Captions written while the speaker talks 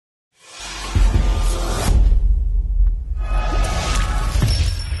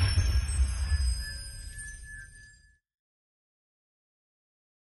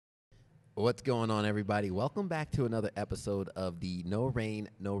What's going on, everybody? Welcome back to another episode of the No Rain,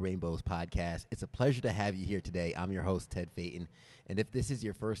 No Rainbows podcast. It's a pleasure to have you here today. I'm your host, Ted Phaeton. And if this is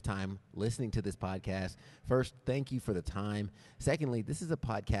your first time listening to this podcast, first, thank you for the time. Secondly, this is a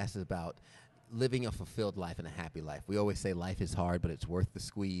podcast about living a fulfilled life and a happy life. We always say life is hard, but it's worth the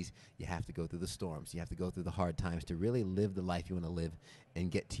squeeze. You have to go through the storms. You have to go through the hard times to really live the life you want to live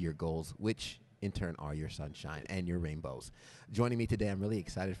and get to your goals, which in turn are your sunshine and your rainbows. Joining me today, I'm really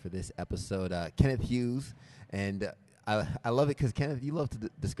excited for this episode, Kenneth Hughes. And I love it because, Kenneth, you love to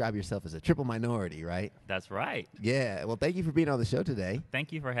describe yourself as a triple minority, right? That's right. Yeah. Well, thank you for being on the show today.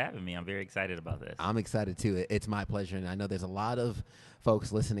 Thank you for having me. I'm very excited about this. I'm excited, too. It's my pleasure. And I know there's a lot of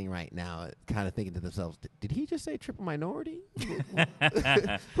folks listening right now kind of thinking to themselves, did he just say triple minority?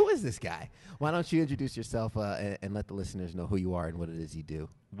 Who is this guy? Why don't you introduce yourself and let the listeners know who you are and what it is you do?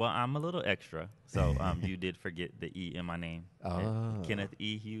 Well, I'm a little extra, so you did forget the E in my name. Oh. Kenneth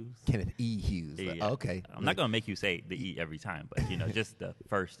E. Hughes. Kenneth E. Hughes. Yeah. Okay. I'm not going to make you say the E every time, but, just the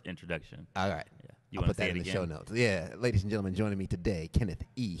first introduction. All right. Yeah. You I'll want put to say that it in the again? show notes. Yeah. Ladies and gentlemen, joining me today, Kenneth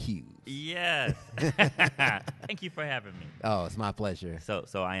E. Hughes. Yes. Thank you for having me. Oh, it's my pleasure. So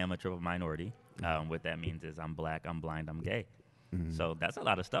I am a triple minority. What that means is I'm black, I'm blind, I'm gay. Mm-hmm. So that's a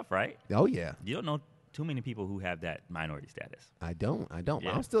lot of stuff, right? Oh, yeah. You don't know too many people who have that minority status. I don't.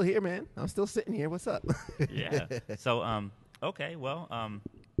 Yeah. I'm still here, man. I'm still sitting here. What's up? Yeah. So, okay. Well,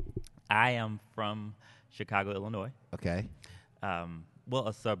 I am from Chicago, Illinois. Okay. Well,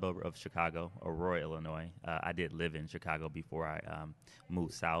 a suburb of Chicago, Aurora, Illinois. I did live in Chicago before I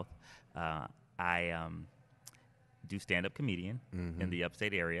moved south. I do stand-up comedian in the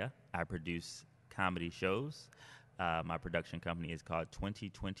upstate area. I produce comedy shows. My production company is called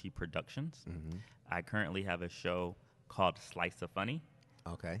 2020 Productions. Mm-hmm. I currently have a show called Slice of Funny.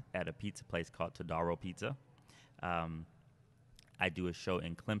 Okay. At a pizza place called Todaro Pizza. I do a show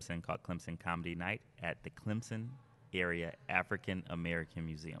in Clemson called Clemson Comedy Night at the Clemson Area African American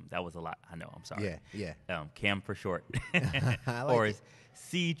Museum. That was a lot. I know. I'm sorry. Yeah. CAM for short. I like or it.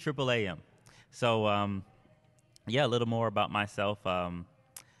 CAAM. So, a little more about myself.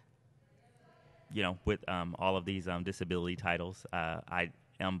 With all of these disability titles, I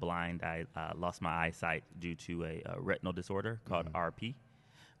am blind. I lost my eyesight due to a retinal disorder called RP,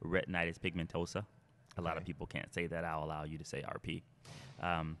 retinitis pigmentosa. A lot of people can't say that. I'll allow you to say RP.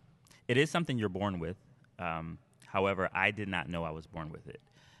 It is something you're born with. However, I did not know I was born with it.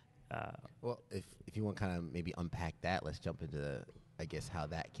 Well, if you want to kind of maybe unpack that, let's jump into, I guess, how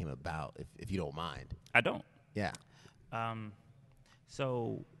that came about, if you don't mind. I don't. Yeah.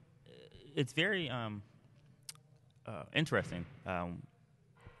 So it's very interesting,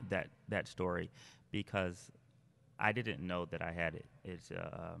 that story, because I didn't know that I had it. It's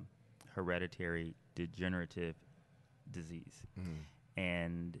a hereditary degenerative disease. Mm-hmm.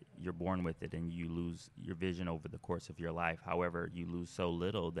 And you're born with it, and you lose your vision over the course of your life. However, you lose so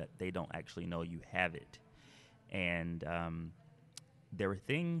little that they don't actually know you have it. And there were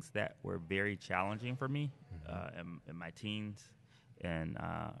things that were very challenging for me in my teens and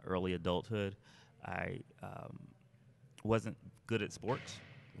early adulthood. I wasn't good at sports.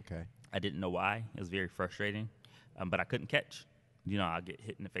 Okay. I didn't know why. It was very frustrating, but I couldn't catch. I'll get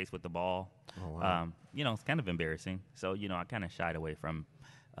hit in the face with the ball. Oh, wow. It's kind of embarrassing. So, I kind of shied away from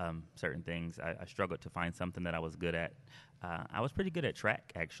certain things. I struggled to find something that I was good at. I was pretty good at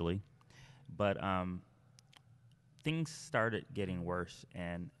track, actually. But things started getting worse,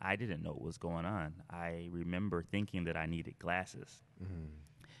 and I didn't know what was going on. I remember thinking that I needed glasses. Mm-hmm.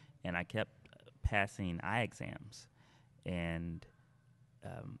 And I kept passing eye exams. And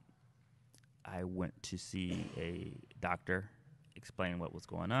I went to see a doctor, explain what was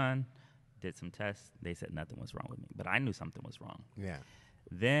going on, did some tests. They said nothing was wrong with me, but I knew something was wrong. Yeah.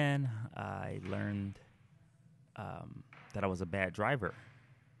 Then I learned that I was a bad driver.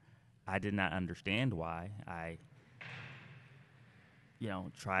 I did not understand why. I,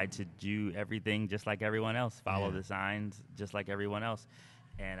 tried to do everything just like everyone else, follow the signs just like everyone else,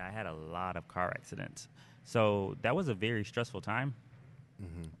 and I had a lot of car accidents. So that was a very stressful time,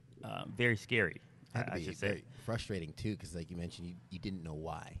 very scary. Had to be I should say. very frustrating too, because like you mentioned, you didn't know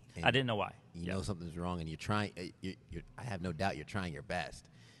why. And I didn't know why. You know something's wrong, and you're trying. I have no doubt you're trying your best,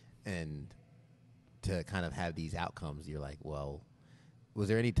 and to kind of have these outcomes, you're like, well, was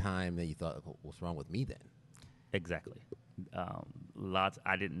there any time that you thought, what's wrong with me then? Exactly. Lots.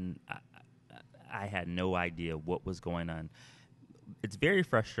 I had no idea what was going on. It's very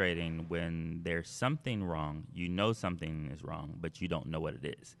frustrating when there's something wrong. You know something is wrong, but you don't know what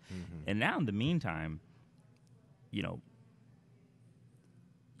it is. Mm-hmm. And now, in the meantime,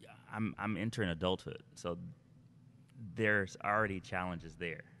 I'm entering adulthood. So there's already challenges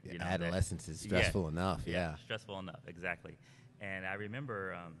there. You know, adolescence is stressful enough. Yeah. Stressful enough, exactly. And I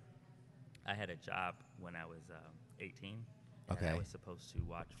remember I had a job when I was 18. Okay. And I was supposed to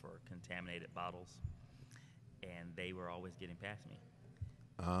watch for contaminated bottles, and they were always getting past me.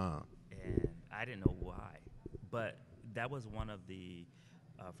 And I didn't know why. But that was one of the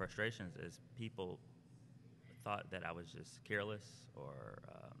frustrations, is people thought that I was just careless or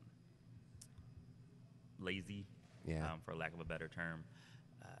lazy, for lack of a better term.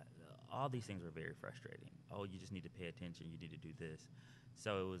 All these things were very frustrating. Oh, you just need to pay attention. You need to do this.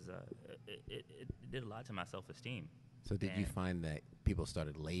 So it was it did a lot to my self-esteem. So did you find that people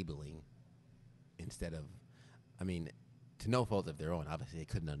started labeling instead of, I mean, to no fault of their own, obviously they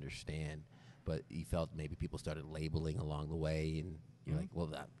couldn't understand, but you felt maybe people started labeling along the way, and you're like,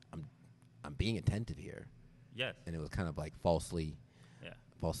 well, I'm being attentive here. Yes. And it was kind of like falsely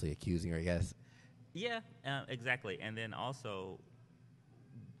accusing her, I guess. Yeah, exactly. And then also,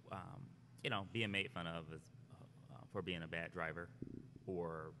 being made fun of as, for being a bad driver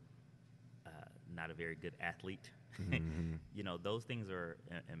or not a very good athlete. Mm-hmm. Those things are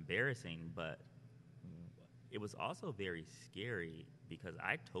embarrassing, but it was also very scary because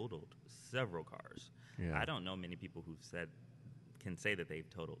I totaled several cars. Yeah. I don't know many people who can say that they've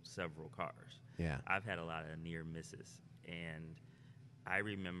totaled several cars. Yeah. I've had a lot of near misses, and I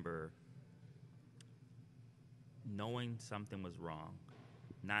remember knowing something was wrong,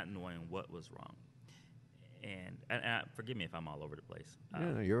 not knowing what was wrong. And forgive me if I'm all over the place.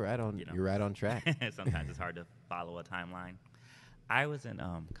 No, you're right on. You're right on track. Sometimes it's hard to follow a timeline. I was in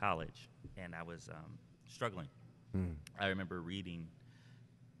college, and I was struggling. I remember reading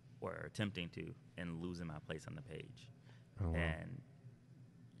or attempting to and losing my place on the page. Oh, wow. And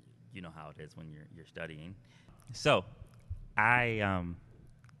you know how it is when you're studying. So I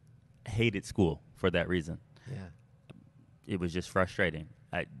hated school for that reason. Yeah, it was just frustrating.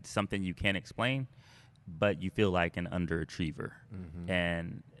 Something you can't explain, but you feel like an underachiever,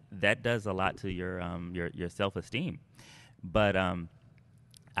 and that does a lot to your self-esteem. But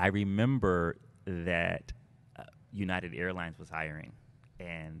I remember that United Airlines was hiring,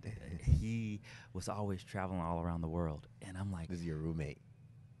 and he was always traveling all around the world. And I'm like, this is your roommate?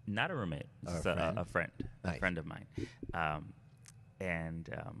 Not a roommate, just a friend, nice. A friend of mine. And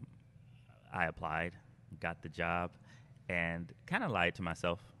I applied, got the job, and kind of lied to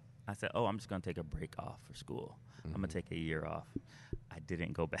myself. I said, I'm just going to take a break off for school. I'm going to take a year off. I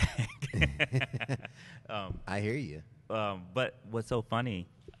didn't go back. I hear you. But what's so funny,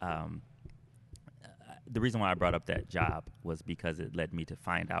 the reason why I brought up that job was because it led me to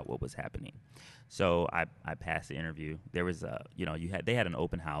find out what was happening. So I passed the interview. There was they had an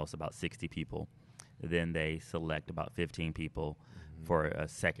open house, about 60 people. Then they select about 15 people for a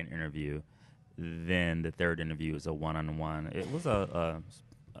second interview. Then the third interview is a one-on-one. It was a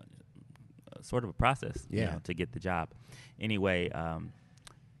sort of a process, to get the job. Anyway,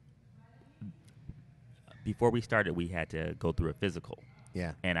 before we started, we had to go through a physical.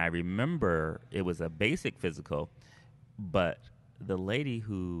 Yeah. And I remember it was a basic physical, but the lady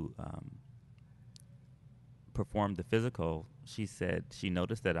who performed the physical, she said she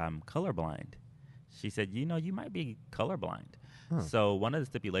noticed that I'm colorblind. She said, you might be colorblind. Huh. So one of the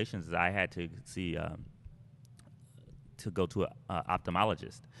stipulations is I had to see to go to an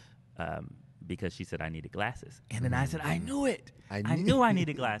ophthalmologist because she said I needed glasses. And then I said, I knew it. I knew I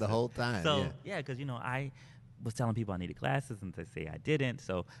needed glasses. The whole time. So, because, I was telling people I needed glasses, and they say I didn't.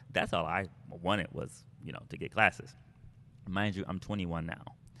 So that's all I wanted was, to get glasses. Mind you, I'm 21 now.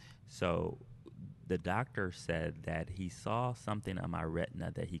 So the doctor said that he saw something on my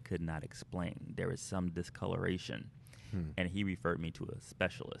retina that he could not explain. There was some discoloration, and he referred me to a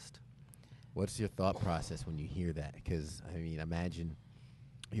specialist. What's your thought process when you hear that? Because, imagine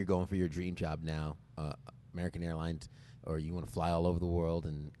you're going for your dream job now, American Airlines, or you want to fly all over the world,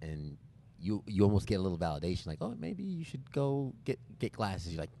 and you almost get a little validation, like, maybe you should go get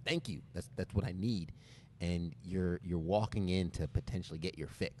glasses. You're like, thank you, that's what I need, and you're walking in to potentially get your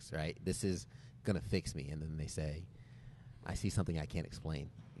fix, right? This is gonna fix me, and then they say, I see something I can't explain.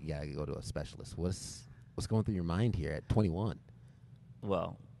 You gotta go to a specialist. What's going through your mind here at 21?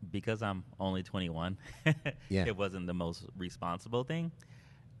 Well, because I'm only 21, it wasn't the most responsible thing.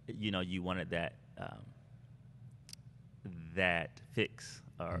 You wanted that fix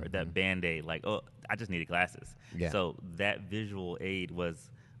or that Band-Aid, like, I just needed glasses. Yeah. So that visual aid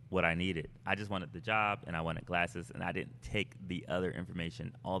was what I needed. I just wanted the job, and I wanted glasses, and I didn't take the other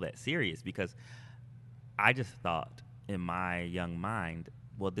information all that serious because I just thought in my young mind,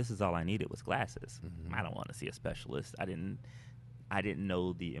 well, this is all I needed was glasses. I don't want to see a specialist. I didn't I didn't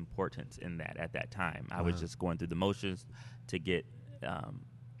know the importance in that at that time. I was just going through the motions to get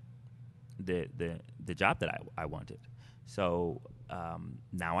the job that I wanted. So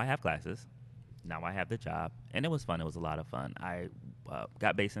now I have glasses. Now I have the job, and it was fun. It was a lot of fun. I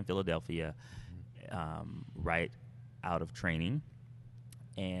got based in Philadelphia right out of training,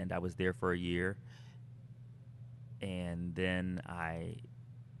 and I was there for a year. And then I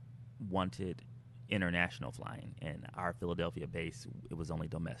wanted international flying, and our Philadelphia base, it was only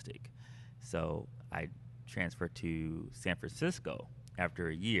domestic. So I transferred to San Francisco after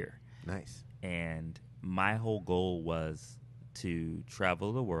a year. Nice. And my whole goal was to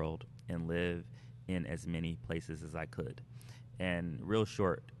travel the world and live in as many places as I could. And real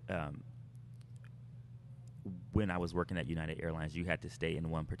short, when I was working at United Airlines, you had to stay in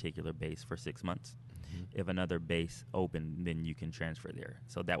one particular base for 6 months. If another base opened, then you can transfer there.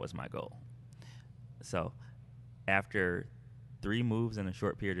 So that was my goal. So after 3 moves in a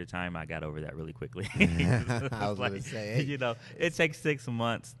short period of time, I got over that really quickly. I was going to say, hey, it takes 6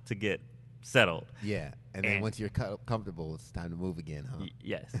 months to get settled. Yeah, and then once you're comfortable, it's time to move again, huh?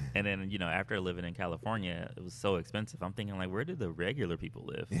 Yes, and then after living in California, it was so expensive. I'm thinking, like, where do the regular people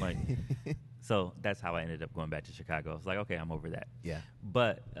live? Like, so that's how I ended up going back to Chicago. I was like, okay, I'm over that. Yeah.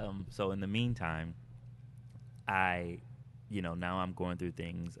 But so in the meantime, now I'm going through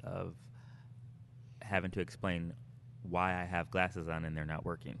things of having to explain why I have glasses on and they're not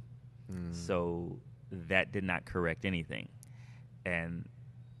working. So that did not correct anything, and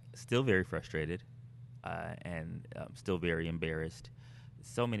still very frustrated, and still very embarrassed.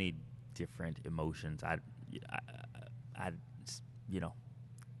 So many different emotions. I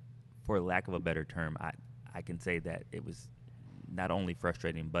for lack of a better term, I can say that it was not only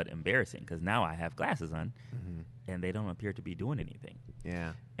frustrating but embarrassing, because now I have glasses on, and they don't appear to be doing anything.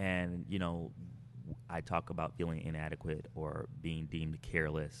 Yeah. And I talk about feeling inadequate or being deemed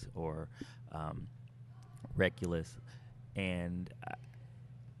careless or reckless, and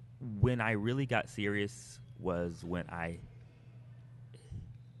when I really got serious was when I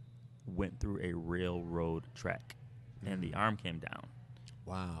went through a railroad track, and the arm came down.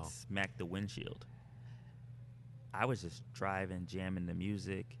 Wow. Smacked the windshield. I was just driving, jamming the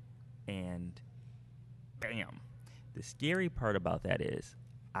music, and bam. The scary part about that is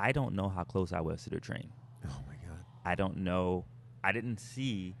I don't know how close I was to the train. Oh, my God. I don't know. I didn't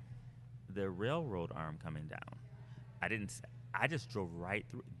see the railroad arm coming down. I just drove right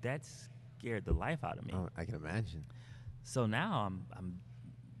through. That scared the life out of me. Oh, I can imagine. So now I'm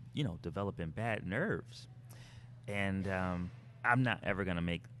developing bad nerves, and I'm not ever gonna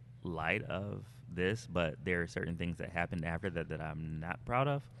make light of this, but there are certain things that happened after that I'm not proud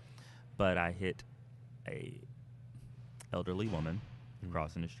of. But I hit a elderly woman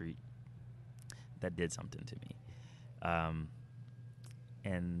crossing the street that did something to me,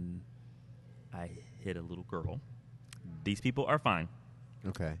 and I hit a little girl. These people are fine.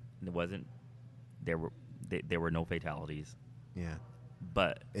 Okay. There were no fatalities. Yeah.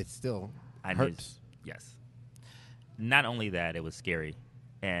 But it still hurts. Yes. Not only that, it was scary,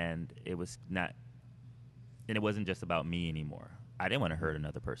 and it wasn't just about me anymore. I didn't want to hurt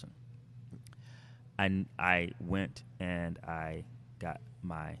another person. I went and I got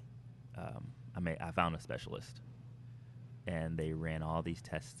my I found a specialist, and they ran all these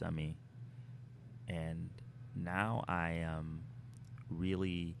tests on me, and now I am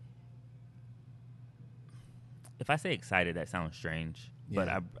really, if I say excited, that sounds strange, but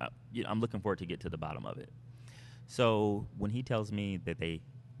I'm looking forward to get to the bottom of it. So when he tells me that they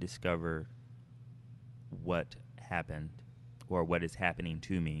discover what happened or what is happening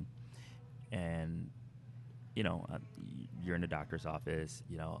to me, and you're in the doctor's office,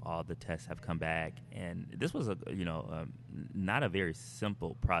 all the tests have come back, and this was not a very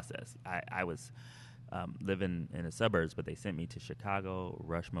simple process. I was living in the suburbs, but they sent me to Chicago,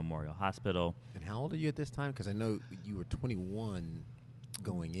 Rush Memorial Hospital. And how old are you at this time? Because I know you were 21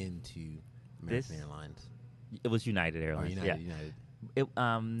 going into American Airlines. It was United Airlines. United.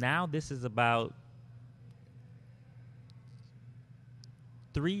 Now this is about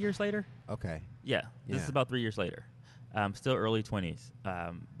 3 years later. Okay. Yeah, this is about 3 years later. Still early 20s,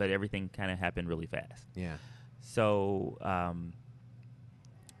 but everything kind of happened really fast. Yeah. So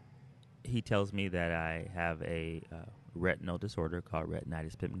he tells me that I have a retinal disorder called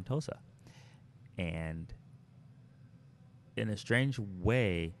retinitis pigmentosa. And in a strange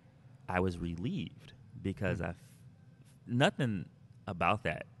way, I was relieved because nothing about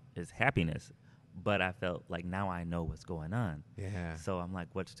that is happiness, but I felt like now I know what's going on. Yeah. So I'm like,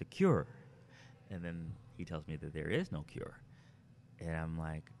 what's the cure? And then he tells me that there is no cure. And I'm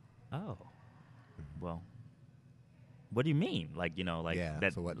like, oh, well, what do you mean? Like, like Yeah,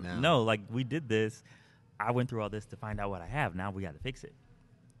 that. so what now? No, like we did this. I went through all this to find out what I have. Now we got to fix it.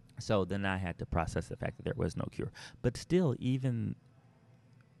 So then I had to process the fact that there was no cure. But still, even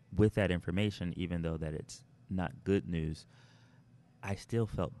with that information, even though that it's not good news, I still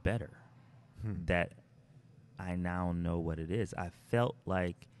felt better that I now know what it is. I felt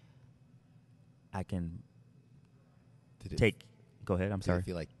like I can take. Go ahead. I'm sorry. I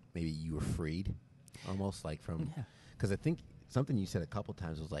feel like maybe you were freed, almost like from. Because I think something you said a couple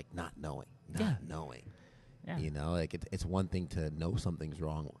times was like not knowing. Yeah. Like it's one thing to know something's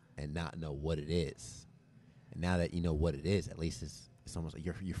wrong and not know what it is. And now that you know what it is, at least it's almost like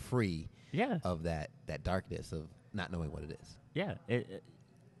you're free of that darkness of not knowing what it is. Yeah.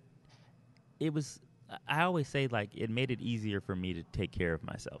 It was, I always say, like, it made it easier for me to take care of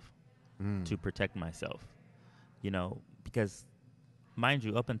myself, to protect myself, because, mind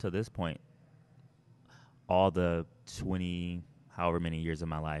you, up until this point, all the 20, however many years of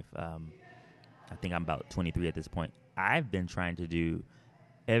my life, I think I'm about 23 at this point, I've been trying to do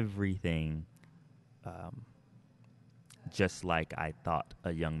everything just like I thought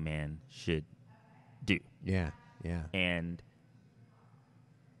a young man should do. Yeah. And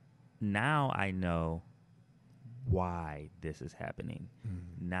now I know why this is happening.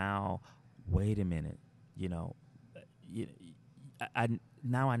 Now, wait a minute,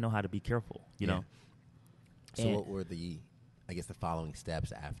 now I know how to be careful, know. So what were the following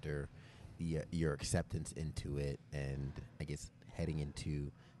steps after your acceptance into it, and I guess heading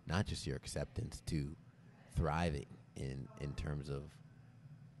into not just your acceptance to thriving in terms of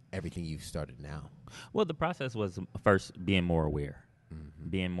everything you've started now? Well, the process was first being more aware.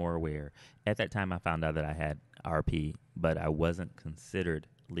 Being more aware. At that time, I found out that I had RP, but I wasn't considered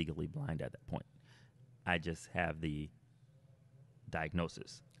legally blind at that point. I just have the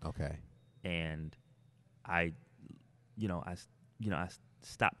diagnosis. Okay. And I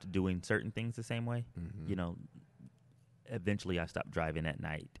stopped doing certain things the same way. Eventually I stopped driving at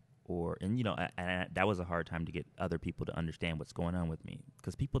night, and that was a hard time to get other people to understand what's going on with me,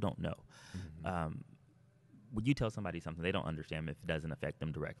 because people don't know. When you tell somebody something, they don't understand if it doesn't affect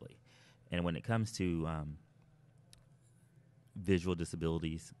them directly. And when it comes to visual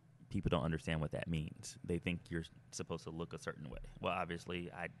disabilities, people don't understand what that means. They think you're supposed to look a certain way. Well,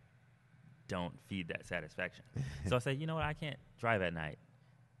 obviously, I don't feed that satisfaction. So I say, you know what, I can't drive at night.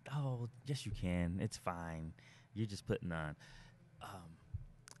 Oh, yes, you can. It's fine. You're just putting on.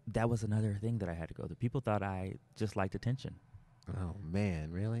 That was another thing that I had to go through. People thought I just liked attention. Oh,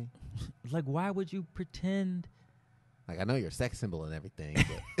 man, really? Like, why would you pretend? Like, I know you're a sex symbol and everything,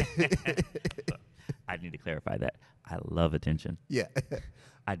 but I need to clarify that. I love attention. Yeah.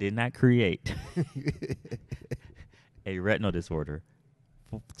 I did not create a retinal disorder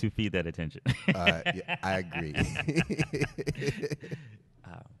to feed that attention. Yeah, I agree.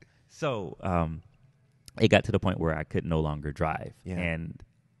 So it got to the point where I could no longer drive. Yeah. And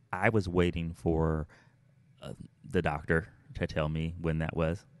I was waiting for the doctor to tell me when that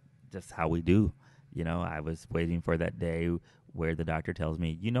was. Just how we do. I was waiting for that day where the doctor tells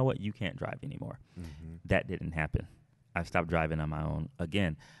me, you know what, you can't drive anymore. That didn't happen. I stopped driving on my own.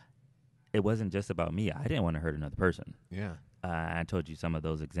 Again, it wasn't just about me. I didn't want to hurt another person. Yeah. I told you some of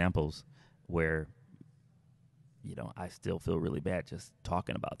those examples where, I still feel really bad just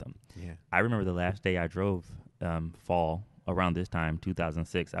talking about them. Yeah. I remember the last day I drove, fall, around this time,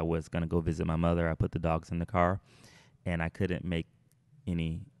 2006, I was going to go visit my mother. I put the dogs in the car, and I couldn't make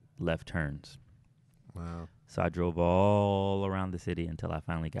any left turns. Wow. So I drove all around the city until I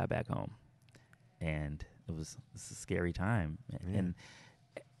finally got back home. And it was a scary time. Yeah.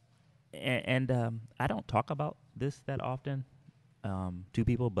 And I don't talk about this that often to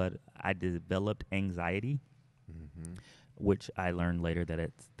people, but I developed anxiety, which I learned later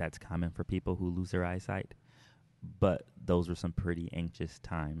that that's common for people who lose their eyesight. But those were some pretty anxious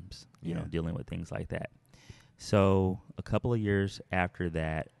times, dealing with things like that. So a couple of years after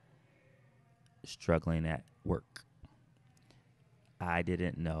that, struggling at work, I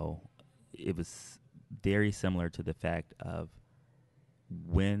didn't know. It was very similar to the fact of,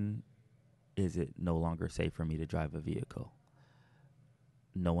 when is it no longer safe for me to drive a vehicle?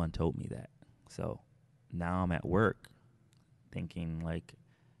 No one told me that. So now I'm at work thinking like,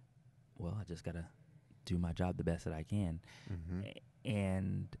 well, I just got to do my job the best that I can.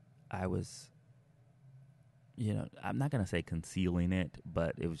 And I was, I'm not going to say concealing it,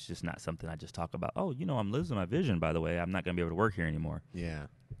 but it was just not something I just talk about. Oh, I'm losing my vision, by the way. I'm not going to be able to work here anymore. Yeah.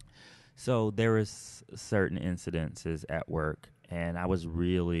 So there was certain incidences at work, and I was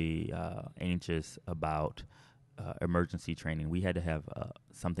really anxious about emergency training. We had to have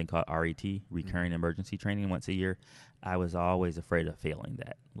something called RET, recurring emergency training, once a year. I was always afraid of failing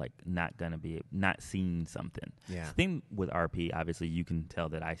that, like not seeing something. Yeah. The thing with RP, obviously, you can tell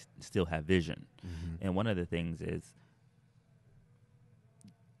that I still have vision. And one of the things is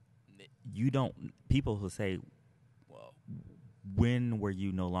people who say, well, when were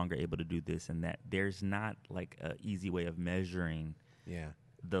you no longer able to do this and that? There's not like an easy way of measuring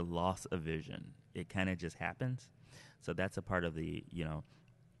the loss of vision. It kind of just happens. So that's a part of the,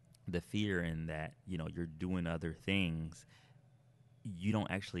 the fear in that, you're doing other things. You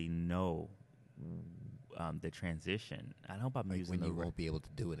don't actually know the transition. I hope I'm using when you won't be able to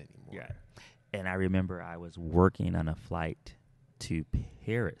do it anymore. Yeah. And I remember I was working on a flight to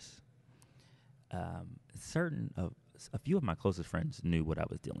Paris. A few of my closest friends knew what I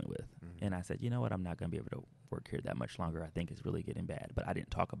was dealing with. And I said, you know what, I'm not going to be able to work here that much longer. I think it's really getting bad. But I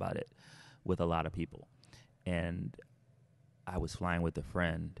didn't talk about it with a lot of people. And I was flying with a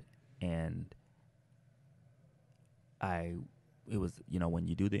friend, and it was, when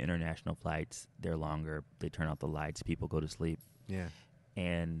you do the international flights, they're longer. They turn out the lights. People go to sleep. Yeah.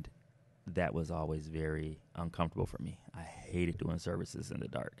 And that was always very uncomfortable for me. I hated doing services in the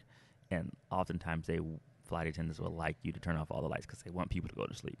dark. And oftentimes flight attendants will like you to turn off all the lights because they want people to go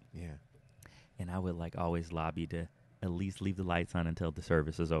to sleep. Yeah. And I would always lobby to at least leave the lights on until the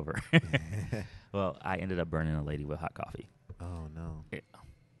service is over. Well, I ended up burning a lady with hot coffee. Oh, no.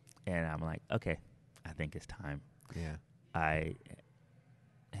 And I'm like, okay, I think it's time. Yeah. I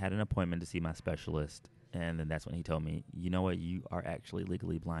had an appointment to see my specialist, and then that's when he told me, you know what, you are actually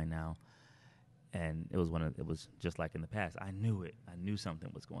legally blind now. And it was just like in the past. I knew it. I knew something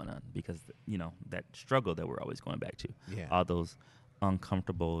was going on because, that struggle that we're always going back to. Yeah. All those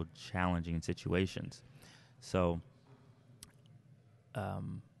uncomfortable, challenging situations. So,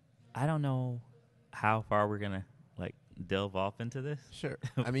 I don't know how far we're going to, delve off into this. Sure.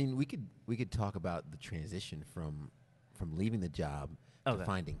 I mean, we could talk about the transition from leaving the job to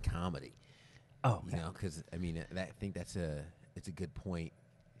finding comedy. Oh, okay. Because, I mean, I think it's a good point.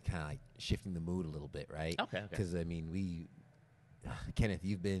 Kind of like shifting the mood a little bit, right? Okay. Because I mean, Kenneth,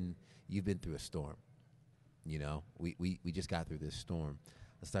 you've been through a storm. We just got through this storm.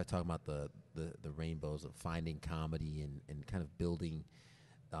 Let's start talking about the rainbows of finding comedy and kind of building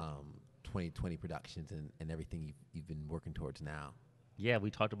 2020 productions and everything you've been working towards now. Yeah, we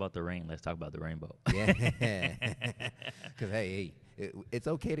talked about the rain. Let's talk about the rainbow. Yeah, because hey, it's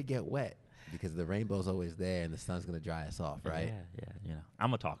okay to get wet. Because the rainbow's always there and the sun's going to dry us off, right? Yeah.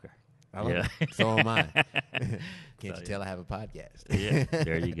 I'm a talker. I love it. So am I. Can't you tell I have a podcast? Yeah,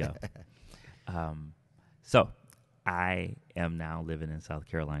 there you go. So I am now living in South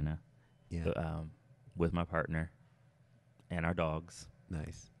Carolina with my partner and our dogs.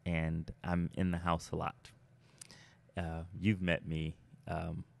 Nice. And I'm in the house a lot. You've met me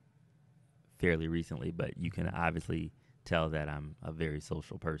fairly recently, but you can obviously tell that I'm a very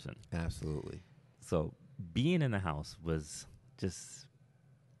social person. Absolutely. So being in the house was just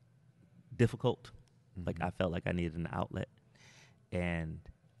difficult. I felt like I needed an outlet. And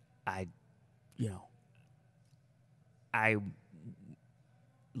I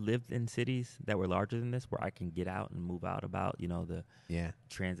lived in cities that were larger than this where I can get out and move out about, the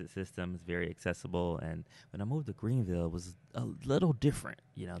transit system is very accessible. And when I moved to Greenville, it was a little different.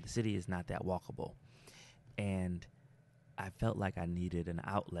 The city is not that walkable. And I felt like I needed an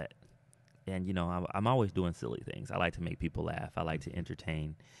outlet. And, I'm always doing silly things. I like to make people laugh. I like to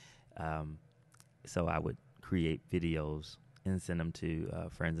entertain. So I would create videos and send them to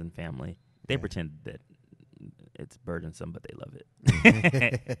friends and family. They pretend that it's burdensome, but they love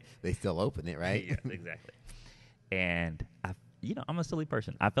it. They still open it, right? Yes, exactly. And, I'm a silly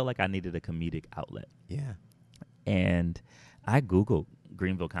person. I felt like I needed a comedic outlet. Yeah. And I Googled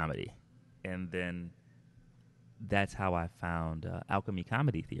Greenville comedy. And then that's how I found Alchemy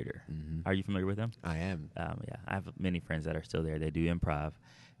Comedy Theater. Mm-hmm. Are you familiar with them? I am. Yeah, I have many friends that are still there. They do improv,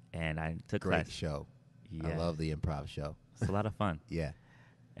 and I took Great class. show. Yeah. I love the improv show. It's a lot of fun. Yeah.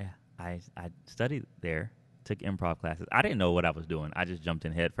 I studied there, took improv classes. I didn't know what I was doing. I just jumped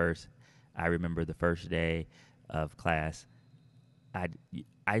in head first. I remember the first day of class. I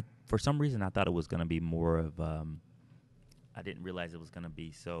for some reason I thought it was going to be more of. I didn't realize it was going to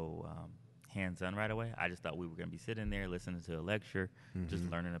be so. Hands-on right away. I just thought we were going to be sitting there listening to a lecture, just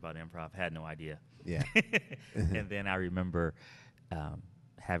learning about improv. Had no idea. Yeah. And then I remember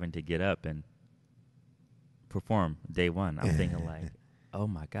having to get up and perform day one. I'm thinking oh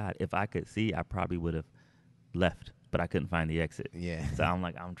my God, if I could see, I probably would have left, but I couldn't find the exit. Yeah. So I'm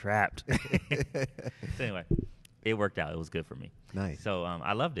I'm trapped. So anyway, it worked out. It was good for me. Nice. So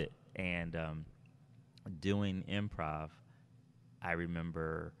I loved it. And doing improv, I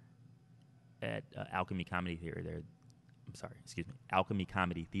remember at Alchemy Comedy Theater. Alchemy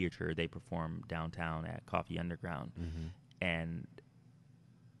Comedy Theater. They perform downtown at Coffee Underground, and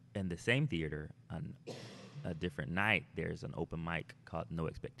in the same theater on a different night, there's an open mic called No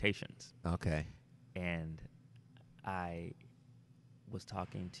Expectations. Okay. And I was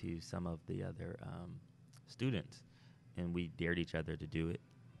talking to some of the other students, and we dared each other to do it.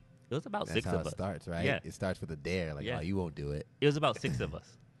 It was about six of us. That's how it starts, right? Yeah. It starts with a dare, like, oh, you won't do it. It was about 6 of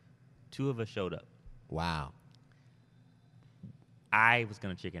us. 2 of us showed up. Wow. I was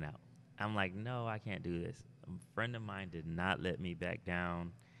going to chicken out. I'm like, no, I can't do this. A friend of mine did not let me back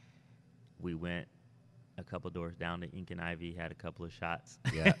down. We went a couple doors down to Ink and Ivy, had a couple of shots.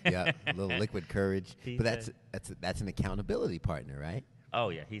 Yeah. A little liquid courage. But that's an accountability partner, right? Oh,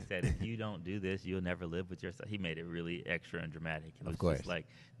 yeah. He said, if you don't do this, you'll never live with yourself. He made it really extra and dramatic. It was just like,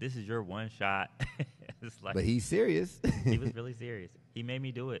 this is your one shot. It's like, but he's serious. He was really serious. He made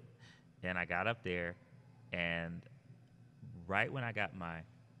me do it. And I got up there, and right when I got my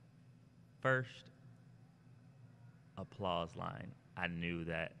first applause line, I knew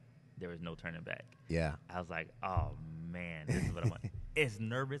that there was no turning back. Yeah. I was like, oh, man, this is what I want. As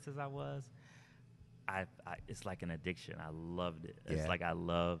nervous as I was, it's like an addiction. I loved it. It's like I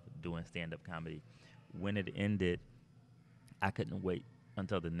love doing stand-up comedy. When it ended, I couldn't wait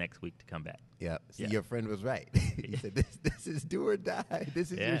until the next week to come back. Yeah. See, your friend was right. He said, "This is do or die.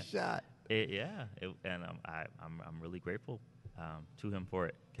 This is your shot." And I'm really grateful to him for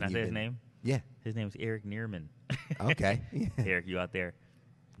it. Can I say his name? Yeah. His name's Eric Neerman. Okay. Eric, you out there?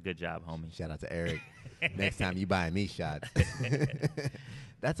 Good job, homie. Shout out to Eric. Next time you buying me shots.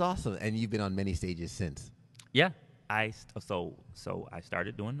 That's awesome. And you've been on many stages since. Yeah. So I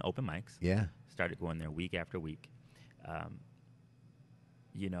started doing open mics. Yeah. Started going there week after week.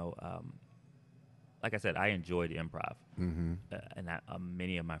 Like I said, I enjoyed improv. Mm-hmm. And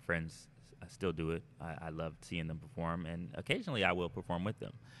many of my friends still do it. I love seeing them perform. And occasionally I will perform with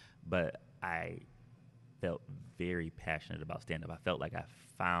them. But I felt very passionate about stand-up. I felt like I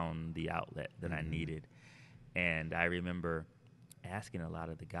found the outlet that I needed. And I remember asking a lot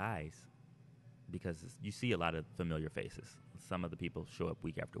of the guys, because you see a lot of familiar faces. Some of the people show up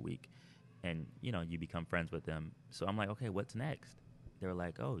week after week, and, you become friends with them. So I'm like, okay, what's next? They were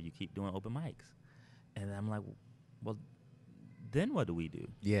like, oh, you keep doing open mics. And I'm like, well, then what do we do?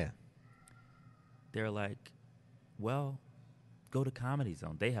 Yeah. They're like, well, go to Comedy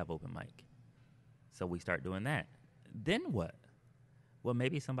Zone. They have open mic. So we start doing that. Then what? Well,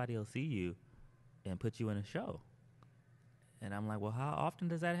 maybe somebody will see you and put you in a show. And I'm like, well, how often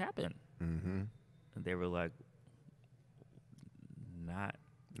does that happen? Mm-hmm. And they were like, not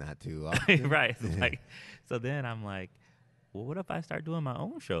too often. Right. So then I'm like, well, what if I start doing my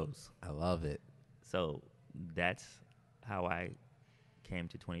own shows? I love it. So that's how I came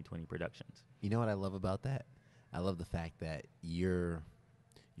to 2020 Productions. You know what I love about that? I love the fact that you're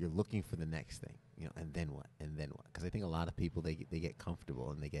looking for the next thing, and then what, Because I think a lot of people they get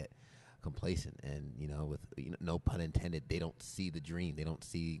comfortable and they get complacent, and with no pun intended, they don't see the dream, they don't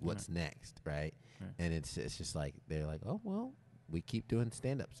see what's next, right? And it's just like they're like, oh well, we keep doing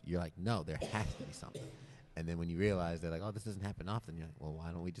stand-ups. You're like, no, there has to be something. And then when you realize they're like, oh, this doesn't happen often, you're like, well, why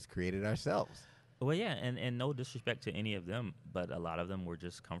don't we just create it ourselves? Well, yeah, and no disrespect to any of them, but a lot of them were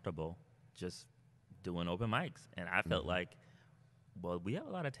just comfortable just doing open mics. And I felt like, well, we have a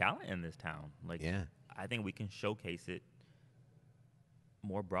lot of talent in this town. Like, I think we can showcase it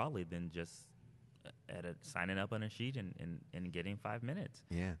more broadly than just signing up on a sheet and getting 5 minutes.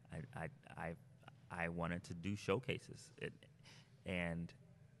 Yeah. I wanted to do showcases. And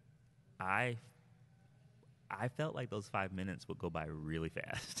I felt like those 5 minutes would go by really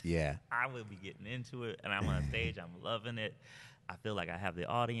fast. Yeah. I would be getting into it, and I'm on stage. I'm loving it. I feel like I have the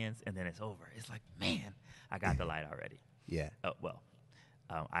audience, and then it's over. It's like, man, I got the light already. Yeah.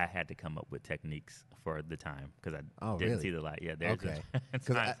 I had to come up with techniques for the time because I didn't really? see the light. Yeah, there's okay.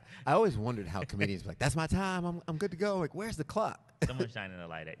 Because I always wondered how comedians were like, that's my time. I'm good to go. Like, where's the clock? Someone's shining a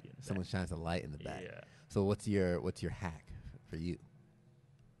light at you. Someone shines a light in the back. Yeah. So what's your hack for you?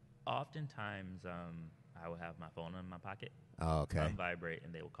 Oftentimes, I will have my phone in my pocket. Oh, okay. On vibrate,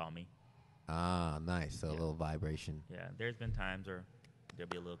 and they will call me. Ah, nice. So a little vibration. Yeah, there's been times where there'll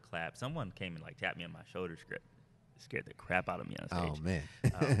be a little clap. Someone came and tapped me on my shoulder, scared the crap out of me on stage. Oh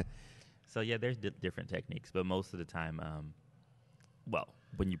man. So yeah, there's different techniques, but most of the time,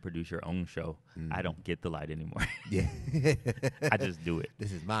 when you produce your own show, I don't get the light anymore. Yeah. I just do it.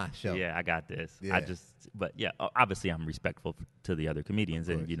 This is my show. Yeah, I got this. Yeah. Obviously I'm respectful to the other comedians,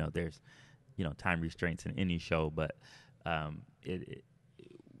 and there's time restraints in any show, but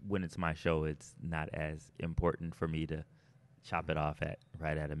when it's my show, it's not as important for me to chop it off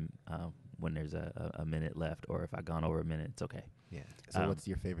when there's a minute left, or if I've gone over a minute, it's okay. Yeah. So what's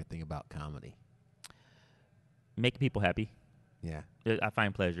your favorite thing about comedy? Making people happy. Yeah. I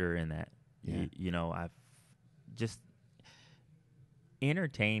find pleasure in that. Yeah. I've just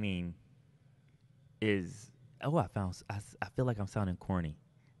entertaining is. Oh, I feel like I'm sounding corny.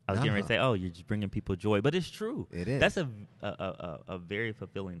 I was getting ready to say, "Oh, you're just bringing people joy," but it's true. It is. That's a very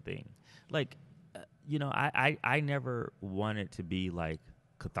fulfilling thing. Like, I never wanted to be like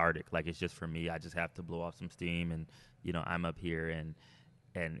cathartic. Like it's just for me. I just have to blow off some steam, and I'm up here, and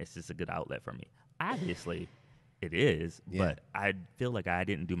it's just a good outlet for me. Obviously, it is, but I feel like I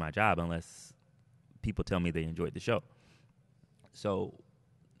didn't do my job unless people tell me they enjoyed the show. So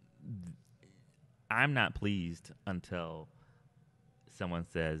I'm not pleased until someone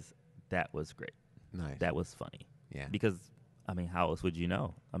says that was great. Nice. That was funny. Yeah. Because how else would you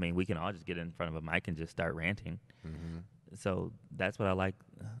know? we can all just get in front of a mic and just start ranting. Mm-hmm. So that's what I like.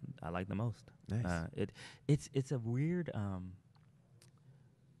 I like the most. Nice. It's a weird.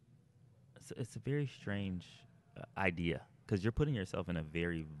 It's a very strange idea, because you're putting yourself in a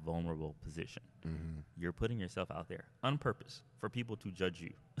very vulnerable position. Mm-hmm. You're putting yourself out there on purpose for people to judge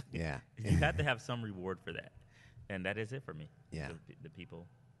you. Yeah. You have to have some reward for that, and that is it for me. Yeah. The people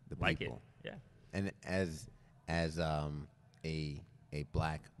Like it. Yeah. And as a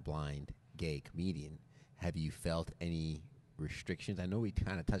black, blind, gay comedian, have you felt any restrictions? I know we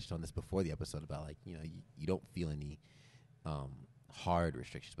kind of touched on this before the episode about you don't feel any hard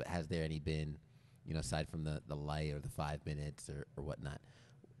restrictions, but has there any been, aside from the light or the 5 minutes or whatnot,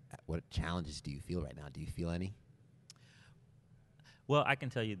 what challenges do you feel right now? Do you feel any? Well, I can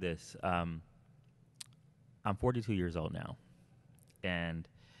tell you this. I'm 42 years old now, and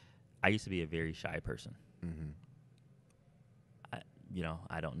I used to be a very shy person. Mm-hmm.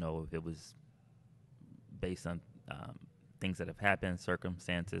 I don't know if it was based on things that have happened,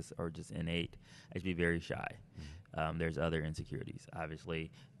 circumstances, or just innate. I used to be very shy. Mm-hmm. There's other insecurities.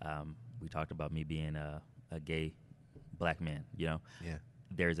 Obviously, we talked about me being a gay black man, Yeah.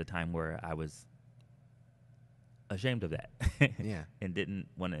 There's a time where I was ashamed of that. Yeah. And didn't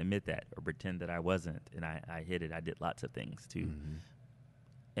want to admit that or pretend that I wasn't. And I hid it. I did lots of things too.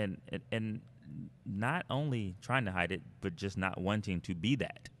 Mm-hmm. And not only trying to hide it, but just not wanting to be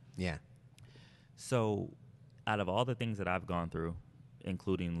that. Yeah. So out of all the things that I've gone through,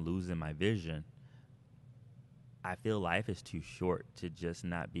 including losing my vision, I feel life is too short to just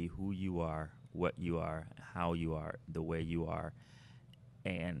not be who you are, what you are, how you are, the way you are.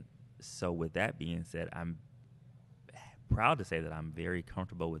 And so with that being said, I'm proud to say that I'm very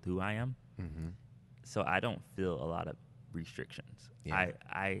comfortable with who I am. Mm-hmm. So I don't feel a lot of restrictions. Yeah.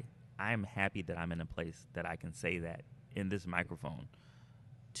 I'm happy that I'm in a place that I can say that in this microphone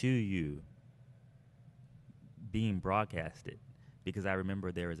to you being broadcasted, because I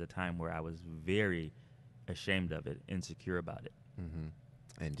remember there was a time where I was very ashamed of it, insecure about it.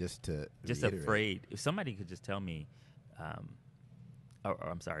 Mm-hmm. And just reiterate, afraid. If somebody could just tell me,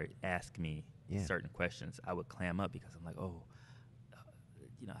 ask me certain questions, I would clam up, because I'm like,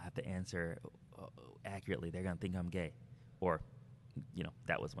 I have to answer accurately. They're going to think I'm gay. Or,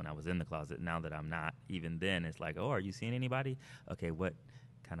 that was when I was in the closet. Now that I'm not, even then, it's like, are you seeing anybody? Okay, what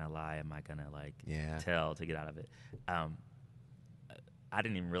kind of lie am I going to tell to get out of it? I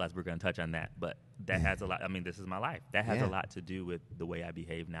didn't even realize we were going to touch on that, but that has a lot. This is my life. That has a lot to do with the way I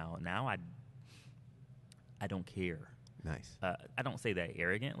behave now. Now I don't care. Nice. I don't say that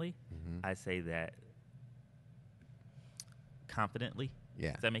arrogantly. Mm-hmm. I say that confidently.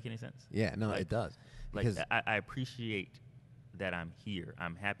 Yeah. Does that make any sense? Yeah, no, it does. Like, I appreciate that I'm here.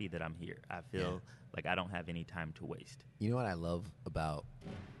 I'm happy that I'm here. I feel like I don't have any time to waste. You know what I love about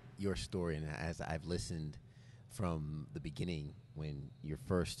your story, and as I've listened from the beginning, when you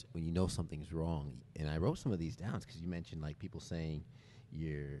know something's wrong, and I wrote some of these down because you mentioned like people saying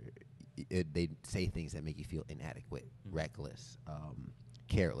they say things that make you feel inadequate, mm-hmm. reckless,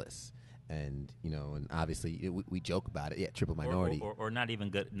 careless, and and obviously we joke about it. Yeah, triple minority, or not even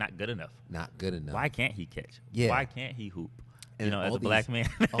good, not good enough. Not good enough. Why can't he catch? Yeah. Why can't he hoop? And as a black man,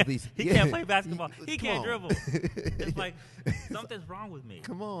 he can't play basketball. He can't dribble. It's like something's wrong with me.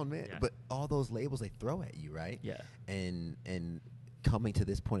 Come on, man. Yeah. But all those labels they throw at you, right? Yeah. And coming to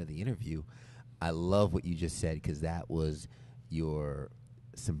this point of the interview, I love what you just said, because that was your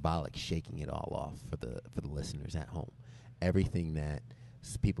symbolic shaking it all off for the listeners at home. Everything that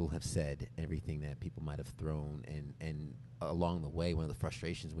people have said, everything that people might have thrown, and along the way, one of the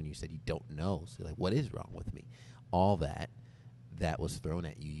frustrations when you said you don't know, so like, what is wrong with me? All that was thrown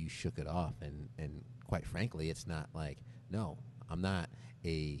at you, you shook it off, and quite frankly, it's not like, no, I'm not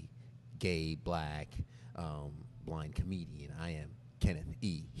a gay, black, blind comedian. I am Kenneth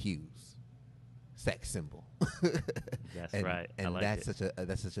E. Hughes, sex symbol. That's and, right. And I like that's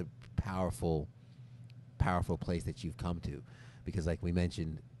it. such a powerful place that you've come to, because like we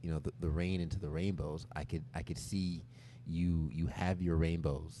mentioned, the rain into the rainbows. I could see you have your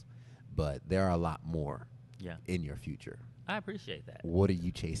rainbows, but there are a lot more Yeah. in your future. I appreciate that. What are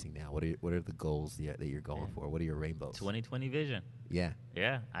you chasing now? What are the goals that you're going for? What are your rainbows? 2020 vision. Yeah.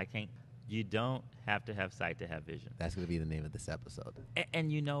 Yeah, I can't. You don't have to have sight to have vision. That's going to be the name of this episode.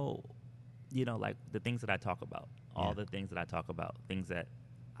 And like the things that I talk about, all the things that I talk about, things that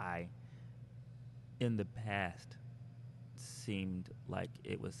I, in the past, seemed like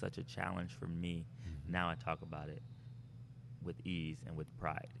it was such a challenge for me. Mm-hmm. Now I talk about it with ease and with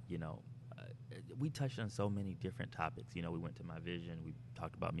pride. We touched on so many different topics. We went to my vision. We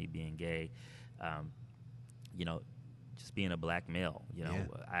talked about me being gay. Just being a black male.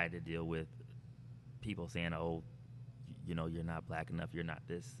 I had to deal with people saying, "Oh, you're not black enough. You're not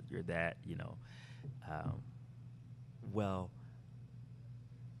this. You're that."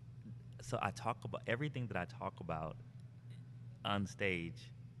 So I talk about everything that I talk about on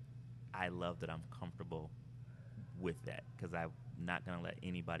stage. I love that I'm comfortable with that, because I'm not going to let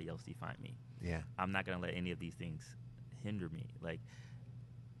anybody else define me. Yeah. I'm not going to let any of these things hinder me. Like,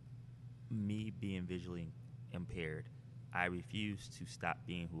 me being visually impaired, I refuse to stop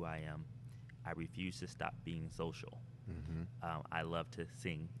being who I am. I refuse to stop being social. Mm-hmm. I love to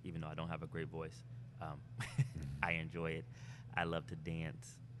sing, even though I don't have a great voice. I enjoy it. I love to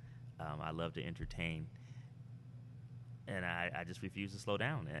dance. I love to entertain. And I just refuse to slow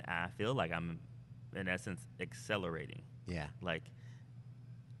down. And I feel like I'm, in essence, accelerating. Yeah. Like,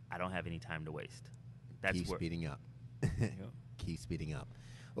 I don't have any time to waste. Keep speeding up. Keep speeding up.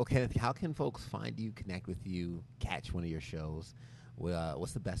 Well, Kenneth, how can folks find you, connect with you, catch one of your shows?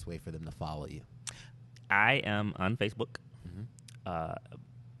 What's the best way for them to follow you? I am on Facebook. Mm-hmm.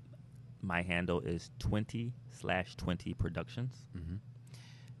 My handle is 20/20 Productions. Mm-hmm.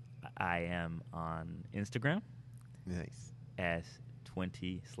 I am on Instagram. Nice. As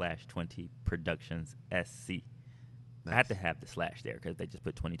 20/20 Productions SC. Nice. I had to have the slash there because they just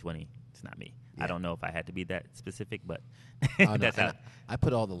put 2020. It's not me. Yeah. I don't know if I had to be that specific, but that's how. I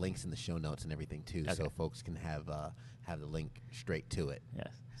put all the links in the show notes and everything too, okay. So folks can have the link straight to it. Yes.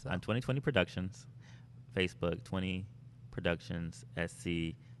 So. On 2020 Productions, Facebook 20 Productions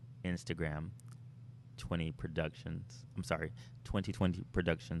SC, Instagram 20 Productions. I'm sorry, 2020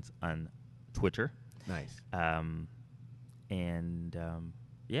 Productions on Twitter. Nice. Yeah,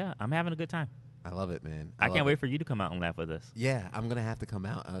 I'm having a good time. I love it, man. I can't wait for you to come out and laugh with us. Yeah, I'm going to have to come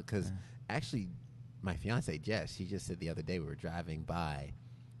out because actually my fiance, Jess, she just said the other day we were driving by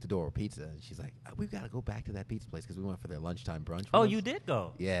Todoro Pizza, and she's like, we've got to go back to that pizza place because we went for their lunchtime brunch. Oh, once. you did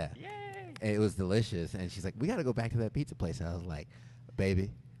go? Yeah. Yay. And it was delicious. And she's like, we got to go back to that pizza place. And I was like, baby,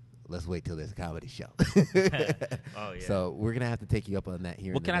 let's wait till there's a comedy show. Oh, yeah. So we're going to have to take you up on that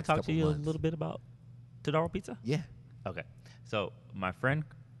here in the next can I talk couple to you months. a little bit about Todoro Pizza? Yeah. Okay. So my friend,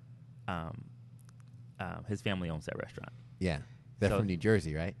 his family owns that restaurant. Yeah. They're from New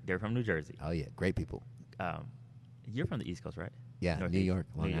Jersey, right? They're from New Jersey. Oh, yeah. Great people. You're from the East Coast, right? Yeah, Northeast? New York,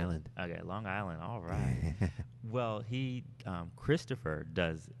 Long Island. Okay, Long Island. All right. Well, Christopher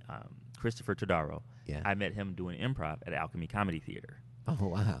does, Christopher Todaro. Yeah. I met him doing improv at Alchemy Comedy Theater. Oh,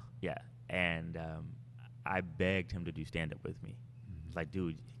 wow. Yeah. And I begged him to do stand-up with me. Like,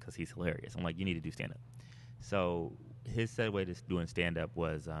 dude, because he's hilarious. I'm like, you need to do stand-up. So his segue to doing stand-up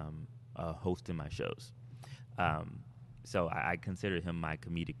was hosting my shows. So I considered him my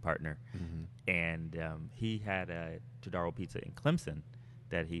comedic partner. Mm-hmm. And he had a Todaro Pizza in Clemson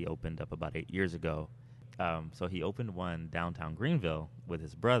that he opened up about 8 years ago. So he opened one downtown Greenville with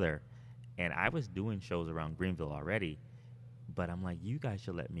his brother. And I was doing shows around Greenville already. But I'm like, you guys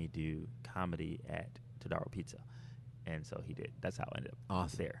should let me do comedy at Todaro Pizza. And so he did. That's how I ended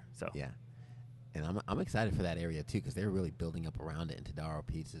up there. So yeah. And I'm excited for that area, too, because they're really building up around it. And Todaro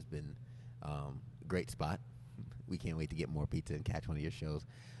Pizza has been a great spot. We can't wait to get more pizza and catch one of your shows.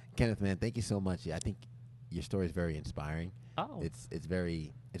 Kenneth, man, thank you so much. I think your story is very inspiring. Oh. It's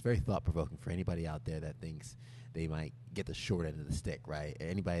very thought-provoking for anybody out there that thinks they might get the short end of the stick, right?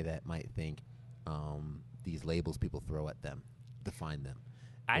 Anybody that might think these labels people throw at them define them.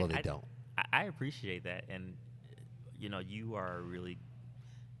 Well, they don't. I appreciate that. And, you are really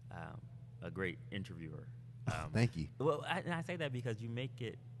a great interviewer. Thank you. Well, I say that because you make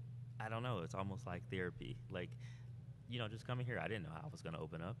it, I don't know, it's almost like therapy. Like, just coming here, I didn't know how I was going to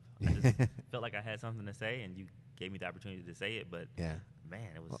open up. I just felt like I had something to say, and you gave me the opportunity to say it. But yeah, man,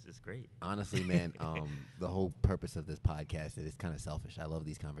 it was just great. Honestly, man, the whole purpose of this podcast is kind of selfish. I love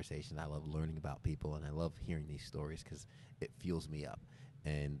these conversations. I love learning about people, and I love hearing these stories because it fuels me up.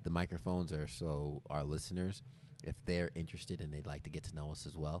 And the microphones are so our listeners, if they're interested and they'd like to get to know us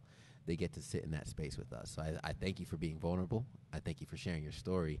as well, they get to sit in that space with us. So I thank you for being vulnerable. I thank you for sharing your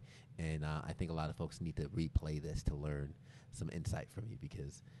story. And I think a lot of folks need to replay this to learn some insight from you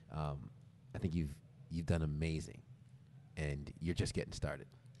because I think you've done amazing. And you're just getting started.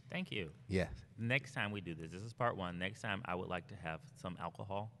 Thank you. Yes. Next time we do this is part 1. Next time I would like to have some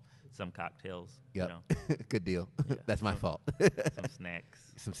alcohol, some cocktails. Yep. Good deal. Yeah. That's my fault. Some snacks.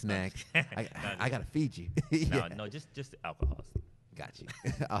 Some snacks. I got to feed you. No, just alcohol. Got you.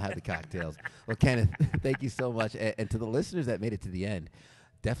 I'll have the cocktails. Well, Kenneth, thank you so much. And to the listeners that made it to the end,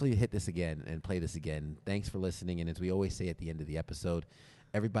 definitely hit this again and play this again. Thanks for listening. And as we always say at the end of the episode,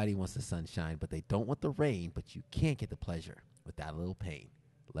 everybody wants the sunshine, but they don't want the rain, but you can't get the pleasure without a little pain.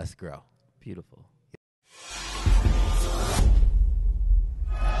 Let's grow. Beautiful.